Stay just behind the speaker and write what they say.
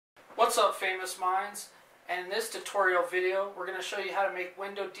What's up, famous minds? And in this tutorial video we're going to show you how to make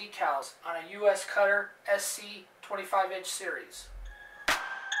window decals on a US Cutter SC 25-inch series.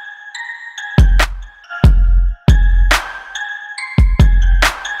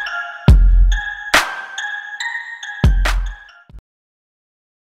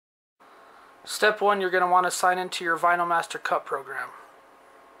 Step 1, you're going to want to sign into your Vinyl Master Cut program.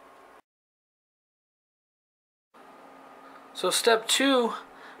 So step 2,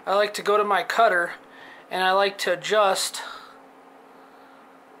 I like to go to my cutter and I like to adjust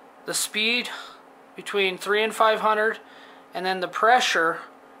the speed between 3 and 500, and then the pressure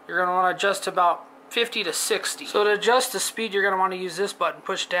you're going to want to adjust to about 50 to 60. So to adjust the speed you're going to want to use this button,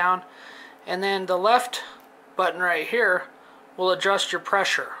 push down, and then the left button right here will adjust your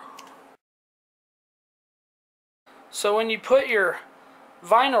pressure. So when you put your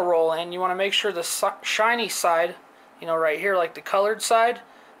vinyl roll in, you want to make sure the shiny side, you know, right here, like the colored side,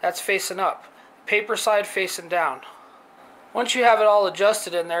 that's facing up. Paper side facing down. Once you have it all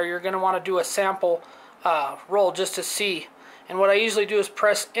adjusted in there, you're going to want to do a sample roll just to see. And what I usually do is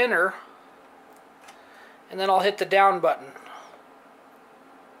press enter, and then I'll hit the down button.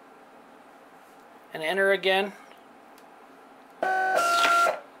 And enter again. Make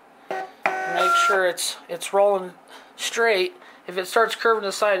sure it's rolling straight. If it starts curving to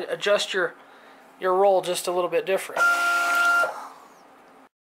the side, adjust your roll just a little bit different.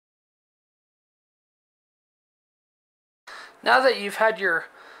 Now that you've had your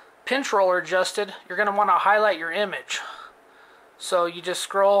pinch roller adjusted, you're going to want to highlight your image. So you just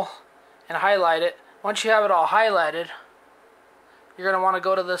scroll and highlight it. Once you have it all highlighted, you're going to want to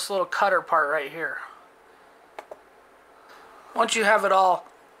go to this little cutter part right here. Once you have it all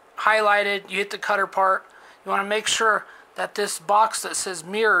highlighted, you hit the cutter part. You want to make sure that this box that says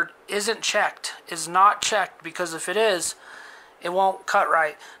mirrored isn't checked, is not checked, because if it is, it won't cut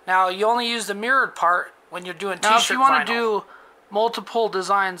right. Now you only use the mirrored part when you're doing t-shirt vinyl. Now if you want to do multiple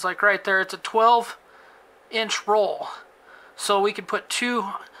designs, like right there, it's a 12-inch roll, so we could put 2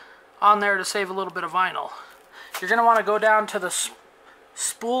 on there to save a little bit of vinyl. You're going to want to go down to the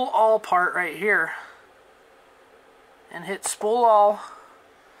spool all part right here and hit spool all.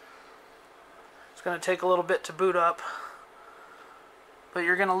 It's going to take a little bit to boot up, but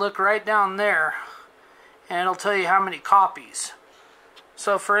you're going to look right down there and it'll tell you how many copies.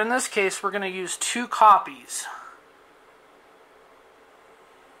 So for in this case, we're going to use 2 copies.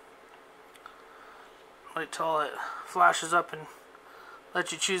 Wait till it flashes up and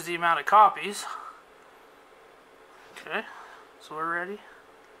let you choose the amount of copies. Okay, so we're ready.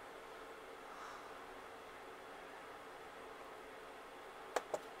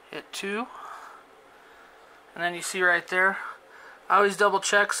 Hit 2. And then you see right there, I always double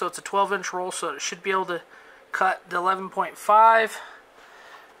check, so it's a 12-inch roll, so it should be able to cut the 11.5.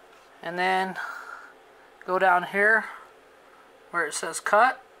 And then go down here where it says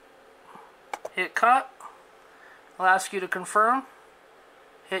cut, hit cut. I'll ask you to confirm,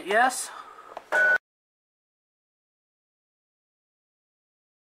 hit yes.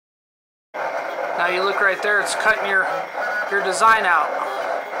 Now you look right there, it's cutting your design out.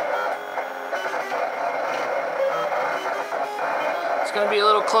 It's going to be a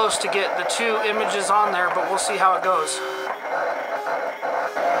little close to get the 2 images on there, but we'll see how it goes.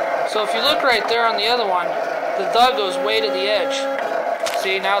 So if you look right there on the other one, the thug goes way to the edge.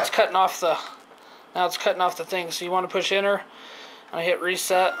 See, now it's cutting off the thing. So you want to push enter, and hit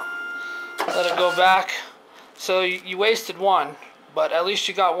reset, let it go back. So you wasted 1, but at least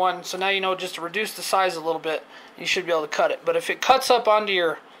you got 1. So now you know just to reduce the size a little bit, you should be able to cut it. But if it cuts up onto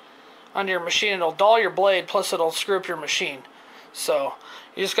your machine, it'll dull your blade, plus it'll screw up your machine. So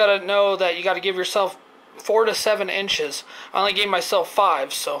you just got to know that you got to give yourself 4 to 7 inches. I only gave myself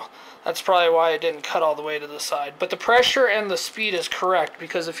 5, so that's probably why it didn't cut all the way to the side. But the pressure and the speed is correct,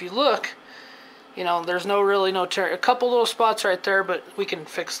 because if you look, you know, there's really no tear. A couple little spots right there, but we can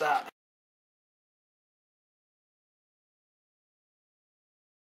fix that.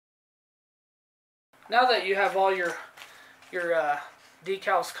 Now that you have all your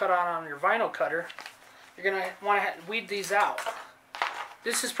decals cut on your vinyl cutter, you're going to want to weed these out.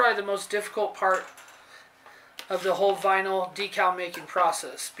 This is probably the most difficult part of the whole vinyl decal making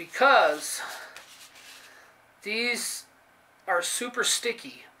process, because these are super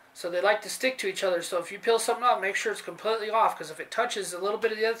sticky. So they like to stick to each other. So if you peel something up, make sure it's completely off, because if it touches a little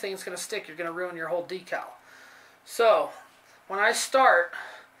bit of the other thing, it's going to stick. You're going to ruin your whole decal. So when I start,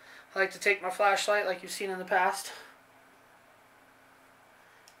 I like to take my flashlight like you've seen in the past.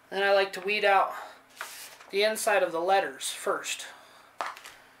 Then I like to weed out the inside of the letters first.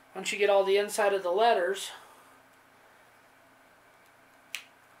 Once you get all the inside of the letters,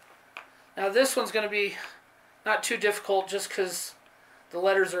 Now this one's going to be not too difficult just because the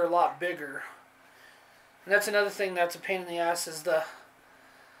letters are a lot bigger. And that's another thing that's a pain in the ass, is the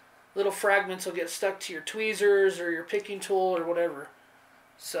little fragments will get stuck to your tweezers or your picking tool or whatever.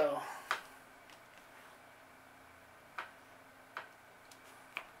 So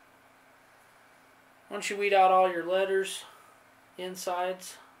once you weed out all your letters,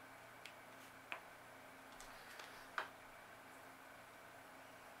 insides,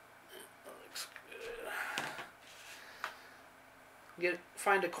 that looks good.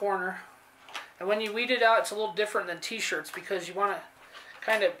 Find a corner. And when you weed it out, it's a little different than t-shirts because you want to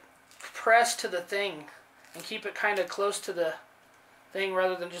kind of press to the thing and keep it kind of close to the thing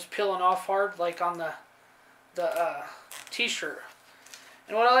rather than just peeling off hard like on the t-shirt.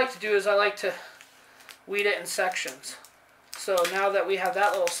 And what I like to do is I like to weed it in sections. So now that we have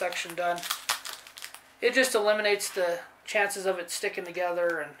that little section done, it just eliminates the chances of it sticking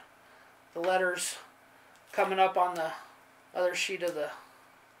together and the letters coming up on the other sheet of the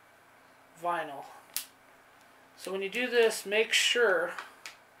vinyl. So when you do this, make sure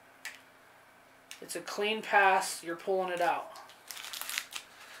it's a clean pass, you're pulling it out.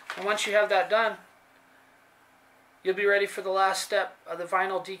 And once you have that done, you'll be ready for the last step of the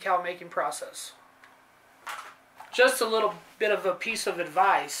vinyl decal making process. Just a little bit of a piece of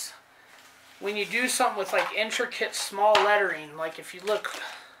advice. When you do something with like intricate small lettering, like if you look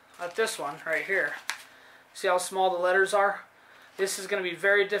at this one right here, see how small the letters are? This is going to be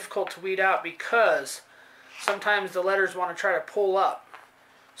very difficult to weed out because sometimes the letters want to try to pull up.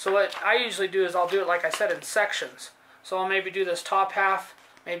 So what I usually do is I'll do it, like I said, in sections. So I'll maybe do this top half,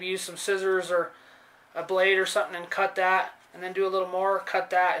 maybe use some scissors or a blade or something and cut that, and then do a little more, cut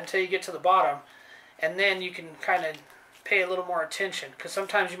that until you get to the bottom. And then you can kind of pay a little more attention, because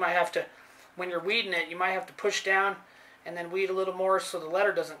sometimes you might have to, when you're weeding it, you might have to push down and then weed a little more so the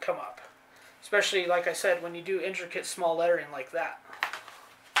letter doesn't come up. Especially, like I said, when you do intricate small lettering like that.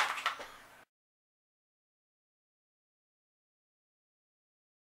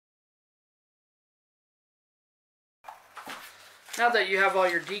 Now that you have all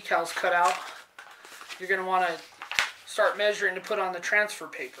your decals cut out, you're going to want to start measuring to put on the transfer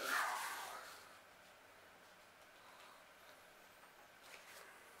paper.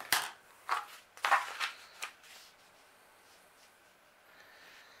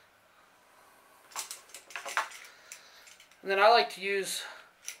 And then I like to use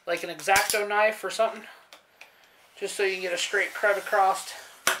like an X-Acto knife or something, just so you can get a straight cut across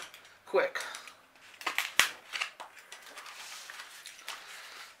quick.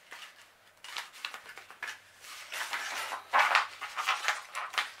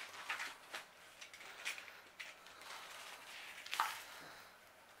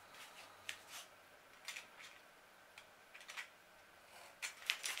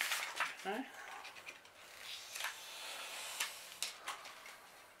 Okay.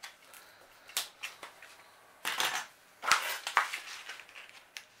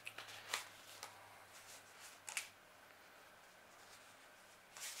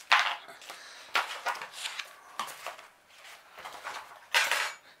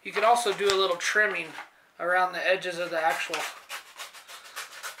 You can also do a little trimming around the edges of the actual,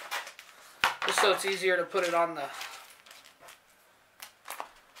 just so it's easier to put it on the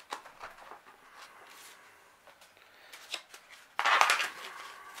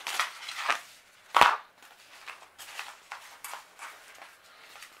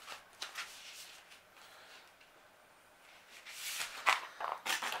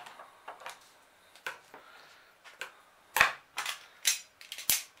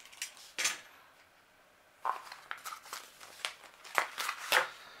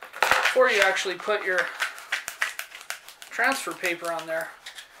before you actually put your transfer paper on there.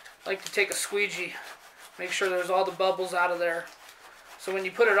 I like to take a squeegee, make sure there's all the bubbles out of there. So when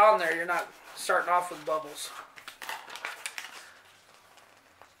you put it on there, you're not starting off with bubbles.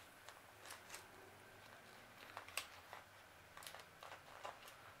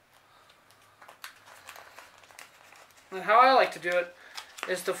 And how I like to do it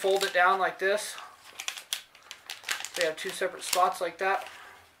is to fold it down like this. They have two separate spots like that.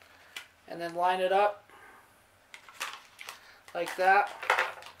 And then line it up like that.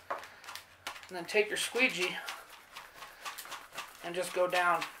 And then take your squeegee and just go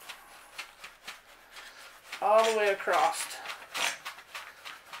down all the way across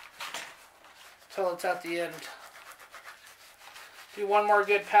till it's at the end. Do one more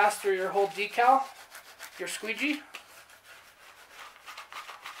good pass through your whole decal, your squeegee.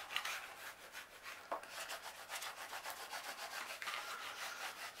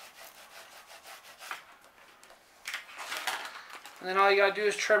 And then all you gotta do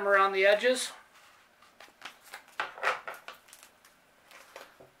is trim around the edges.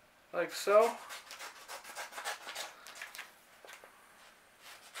 Like so.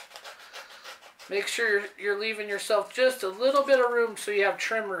 Make sure you're leaving yourself just a little bit of room so you have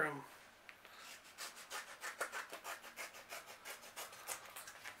trim room.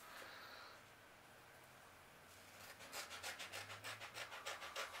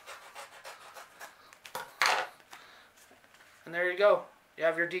 And there you go. You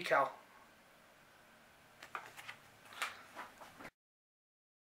have your decal.